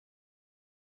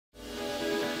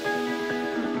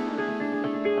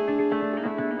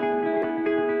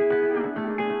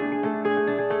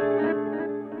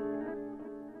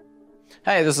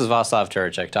Hey, this is Vaslav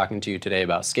Turacek talking to you today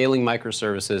about scaling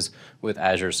microservices with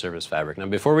Azure Service Fabric. Now,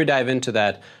 before we dive into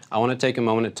that, I want to take a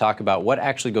moment to talk about what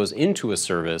actually goes into a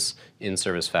service in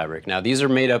Service Fabric. Now, these are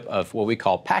made up of what we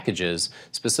call packages,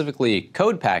 specifically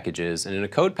code packages. And in a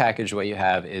code package, what you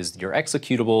have is your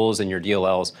executables and your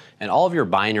DLLs and all of your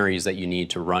binaries that you need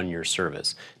to run your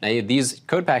service. Now, these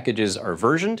code packages are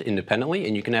versioned independently,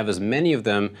 and you can have as many of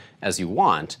them as you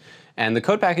want. And the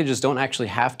code packages don't actually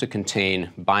have to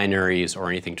contain binaries or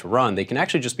anything to run. They can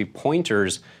actually just be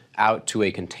pointers out to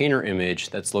a container image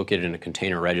that's located in a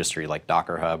container registry like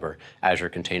Docker Hub or Azure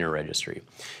Container Registry.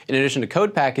 In addition to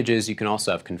code packages, you can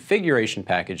also have configuration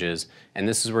packages, and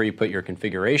this is where you put your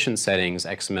configuration settings,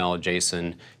 XML,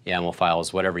 JSON, YAML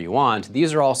files, whatever you want.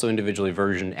 These are also individually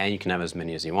versioned, and you can have as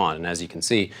many as you want. And as you can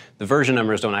see, the version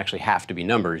numbers don't actually have to be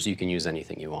numbers. You can use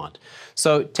anything you want.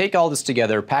 So take all this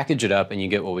together, package it up, and you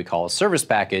get what we call a service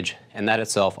package, and that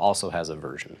itself also has a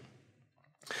version.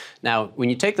 Now, when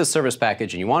you take this service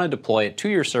package and you want to deploy it to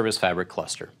your Service Fabric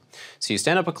cluster, so you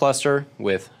stand up a cluster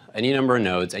with any number of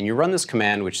nodes and you run this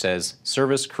command which says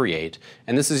service create,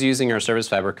 and this is using our Service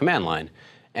Fabric command line.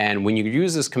 And when you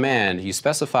use this command, you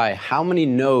specify how many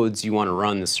nodes you want to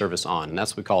run this service on, and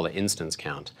that's what we call the instance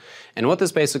count. And what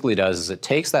this basically does is it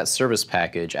takes that service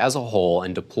package as a whole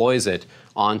and deploys it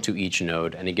onto each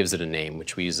node, and it gives it a name,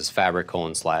 which we use as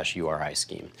fabric:/URI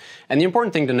scheme. And the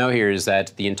important thing to know here is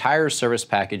that the entire service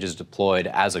package is deployed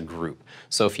as a group.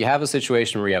 So if you have a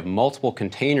situation where you have multiple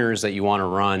containers that you want to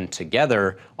run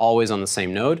together, always on the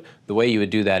same node, the way you would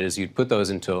do that is you'd put those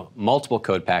into multiple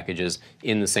code packages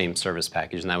in the same service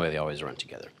package, and that way they always run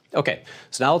together. Okay,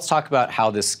 so now let's talk about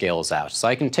how this scales out. So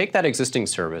I can take that existing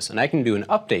service and I can do an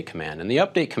update command. And the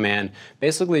update command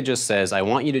basically just says, I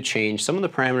want you to change some of the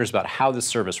parameters about how the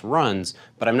service runs,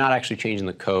 but I'm not actually changing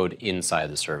the code inside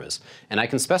the service. And I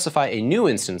can specify a new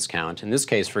instance count. In this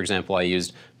case, for example, I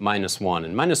used -1.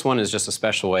 And -1 is just a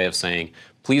special way of saying,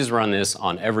 please run this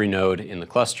on every node in the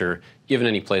cluster, given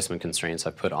any placement constraints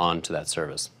I put onto that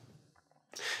service.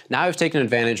 Now I've taken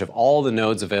advantage of all the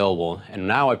nodes available, and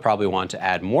now I probably want to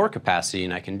add more capacity,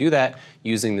 and I can do that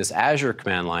using this Azure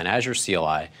command line, Azure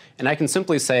CLI, and I can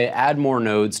simply say add more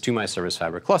nodes to my Service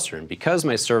Fabric cluster. And because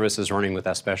my service is running with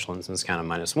that special instance count of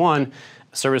 -1,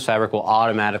 Service Fabric will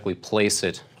automatically place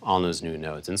it on those new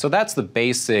nodes. And so that's the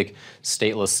basic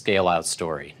stateless scale-out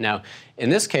story. Now,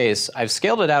 in this case, I've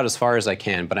scaled it out as far as I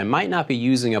can, but I might not be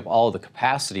using up all the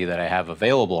capacity that I have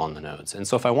available on the nodes. And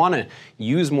so if I want to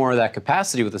use more of that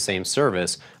capacity with the same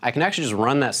service, I can actually just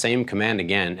run that same command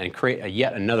again and create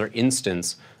yet another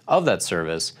instance of that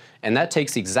service, and that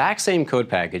takes the exact same code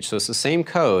package, so it's the same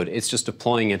code, it's just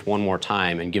deploying it one more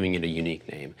time and giving it a unique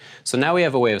name. So now we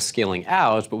have a way of scaling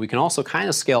out, but we can also kind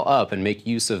of scale up and make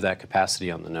use of that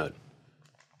capacity on the node.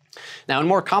 Now, in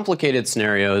more complicated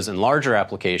scenarios and larger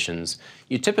applications,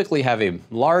 you typically have a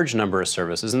large number of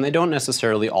services, and they don't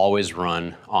necessarily always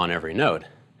run on every node.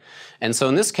 And so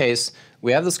in this case,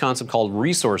 we have this concept called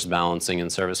resource balancing in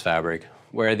Service Fabric,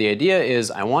 where the idea is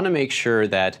I want to make sure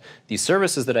that the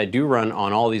services that I do run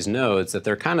on all these nodes, that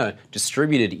they're kind of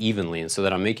distributed evenly, and so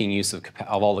that I'm making use of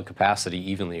all the capacity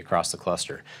evenly across the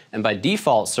cluster. And by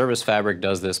default, Service Fabric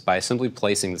does this by simply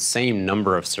placing the same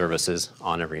number of services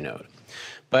on every node.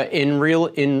 But in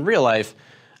real life,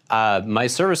 my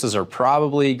services are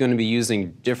probably going to be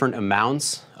using different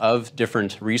amounts of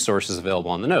different resources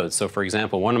available on the nodes. So for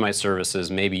example, one of my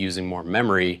services may be using more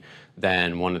memory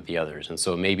than one of the others, and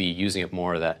so maybe using up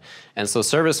more of that. And so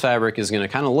Service Fabric is going to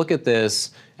kind of look at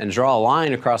this and draw a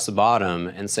line across the bottom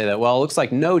and say that, well, it looks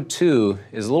like node 2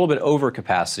 is a little bit over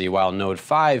capacity, while node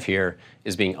 5 here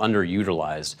is being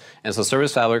underutilized. And so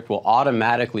Service Fabric will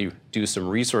automatically do some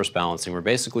resource balancing, where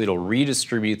basically it'll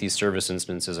redistribute these service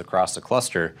instances across the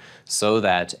cluster so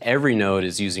that every node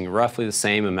is using roughly the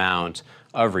same amount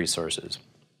of resources.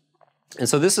 And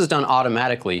so this is done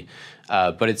automatically,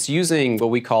 but it's using what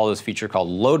we call this feature called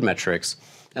load metrics.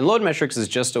 And load metrics is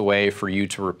just a way for you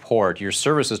to report, your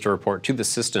services to report to the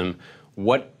system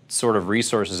what sort of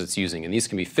resources it's using. And these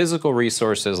can be physical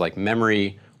resources like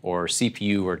memory or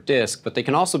CPU or disk, but they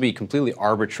can also be completely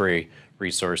arbitrary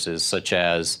resources, such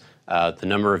as the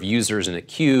number of users in a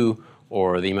queue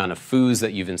or the amount of foods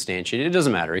that you've instantiated. It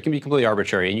doesn't matter. It can be completely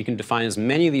arbitrary, and you can define as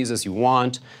many of these as you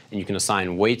want, and you can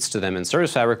assign weights to them, and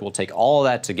Service Fabric will take all of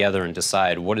that together and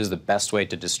decide what is the best way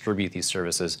to distribute these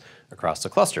services across the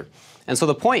cluster. And so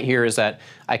the point here is that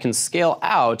I can scale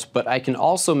out, but I can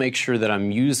also make sure that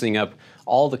I'm using up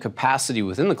all the capacity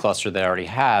within the cluster that I already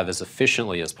have as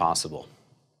efficiently as possible.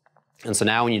 And so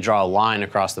now when you draw a line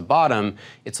across the bottom,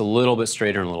 it's a little bit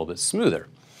straighter and a little bit smoother.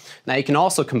 Now you can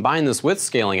also combine this with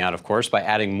scaling out, of course, by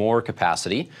adding more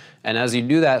capacity. And as you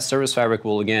do that, Service Fabric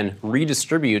will again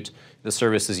redistribute the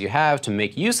services you have to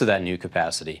make use of that new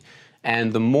capacity.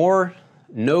 And the more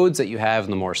nodes that you have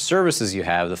and the more services you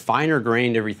have, the finer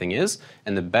grained everything is,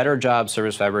 and the better job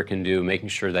Service Fabric can do making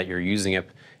sure that you're using up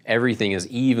everything as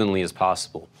evenly as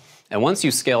possible. And once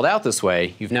you've scaled out this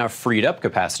way, you've now freed up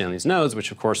capacity on these nodes,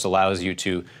 which of course allows you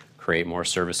to create more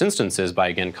service instances by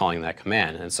again calling that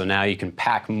command. And so now you can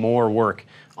pack more work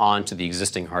onto the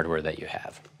existing hardware that you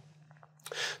have.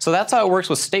 So that's how it works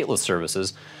with stateless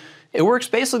services. It works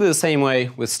basically the same way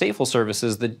with stateful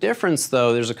services. The difference,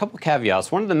 though, there's a couple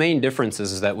caveats. One of the main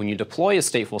differences is that when you deploy a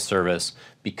stateful service,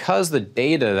 because the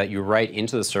data that you write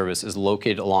into the service is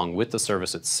located along with the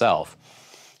service itself,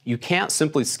 you can't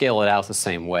simply scale it out the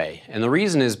same way. And the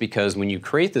reason is because when you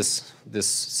create this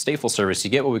stateful service, you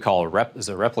get what we call a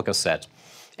replica set.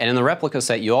 And in the replica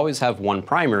set, you always have one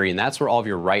primary, and that's where all of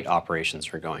your write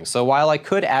operations are going. So while I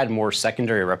could add more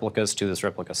secondary replicas to this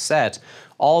replica set,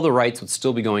 all the writes would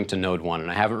still be going to node 1, and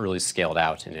I haven't really scaled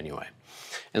out in any way.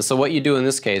 And so what you do in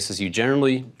this case is you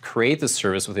generally create this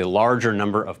service with a larger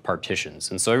number of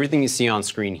partitions. And so everything you see on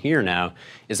screen here now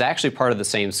is actually part of the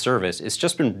same service. It's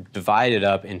just been divided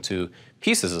up into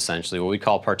pieces, essentially, what we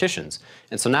call partitions.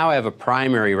 And so now I have a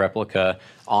primary replica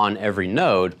on every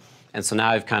node. And so now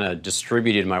I've kind of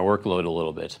distributed my workload a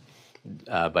little bit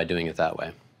by doing it that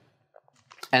way.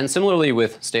 And similarly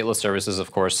with stateless services,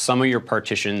 of course, some of your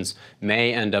partitions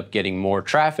may end up getting more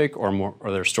traffic or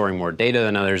they're storing more data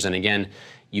than others. And again,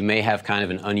 you may have kind of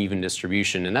an uneven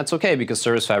distribution. And that's okay because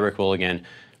Service Fabric will, again,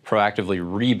 proactively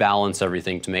rebalance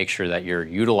everything to make sure that you're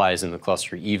utilizing the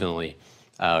cluster evenly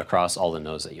across all the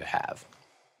nodes that you have.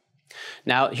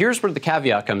 Now, here's where the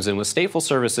caveat comes in. With stateful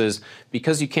services,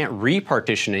 because you can't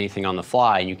repartition anything on the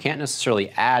fly, and you can't necessarily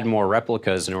add more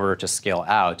replicas in order to scale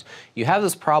out, you have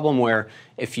this problem where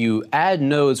if you add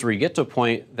nodes where you get to a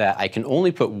point that I can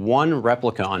only put one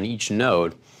replica on each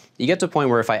node, you get to a point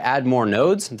where if I add more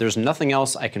nodes, there's nothing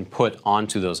else I can put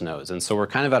onto those nodes. And so we're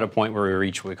kind of at a point where we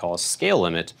reach what we call a scale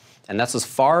limit, and that's as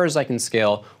far as I can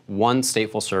scale one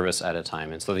stateful service at a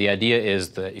time. And so the idea is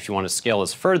that if you want to scale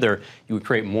this further, you would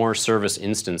create more service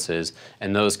instances,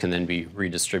 and those can then be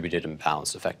redistributed and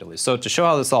balanced effectively. So to show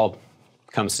how this all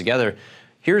comes together,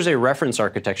 here's a reference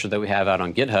architecture that we have out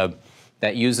on GitHub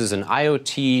that uses an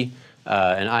IoT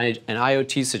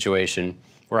situation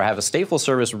where I have a stateful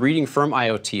service reading from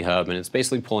IoT Hub, and it's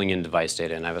basically pulling in device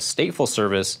data. And I have a stateful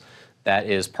service that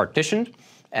is partitioned,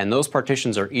 and those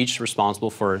partitions are each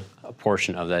responsible for a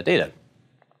portion of that data.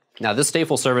 Now, this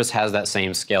stateful service has that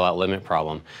same scale-out limit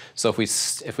problem. So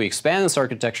if we expand this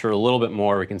architecture a little bit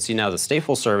more, we can see now the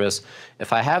stateful service,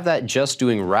 if I have that just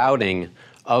doing routing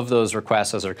of those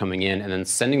requests as they're coming in and then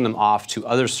sending them off to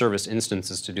other service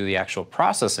instances to do the actual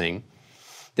processing,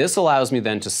 this allows me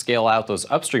then to scale out those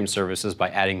upstream services by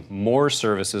adding more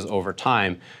services over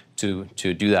time to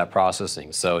do that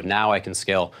processing. So now I can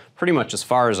scale pretty much as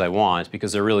far as I want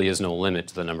because there really is no limit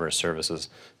to the number of services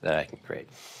that I can create.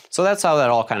 So that's how that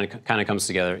all kind of comes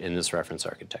together in this reference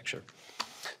architecture.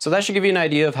 So that should give you an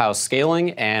idea of how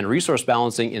scaling and resource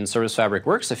balancing in Service Fabric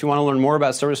works. If you want to learn more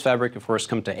about Service Fabric, of course,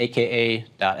 come to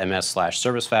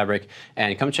aka.ms/servicefabric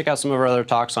and come check out some of our other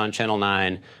talks on Channel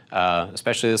 9,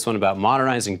 especially this one about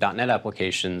modernizing .NET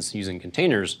applications using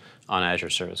containers on Azure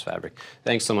Service Fabric.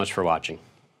 Thanks so much for watching.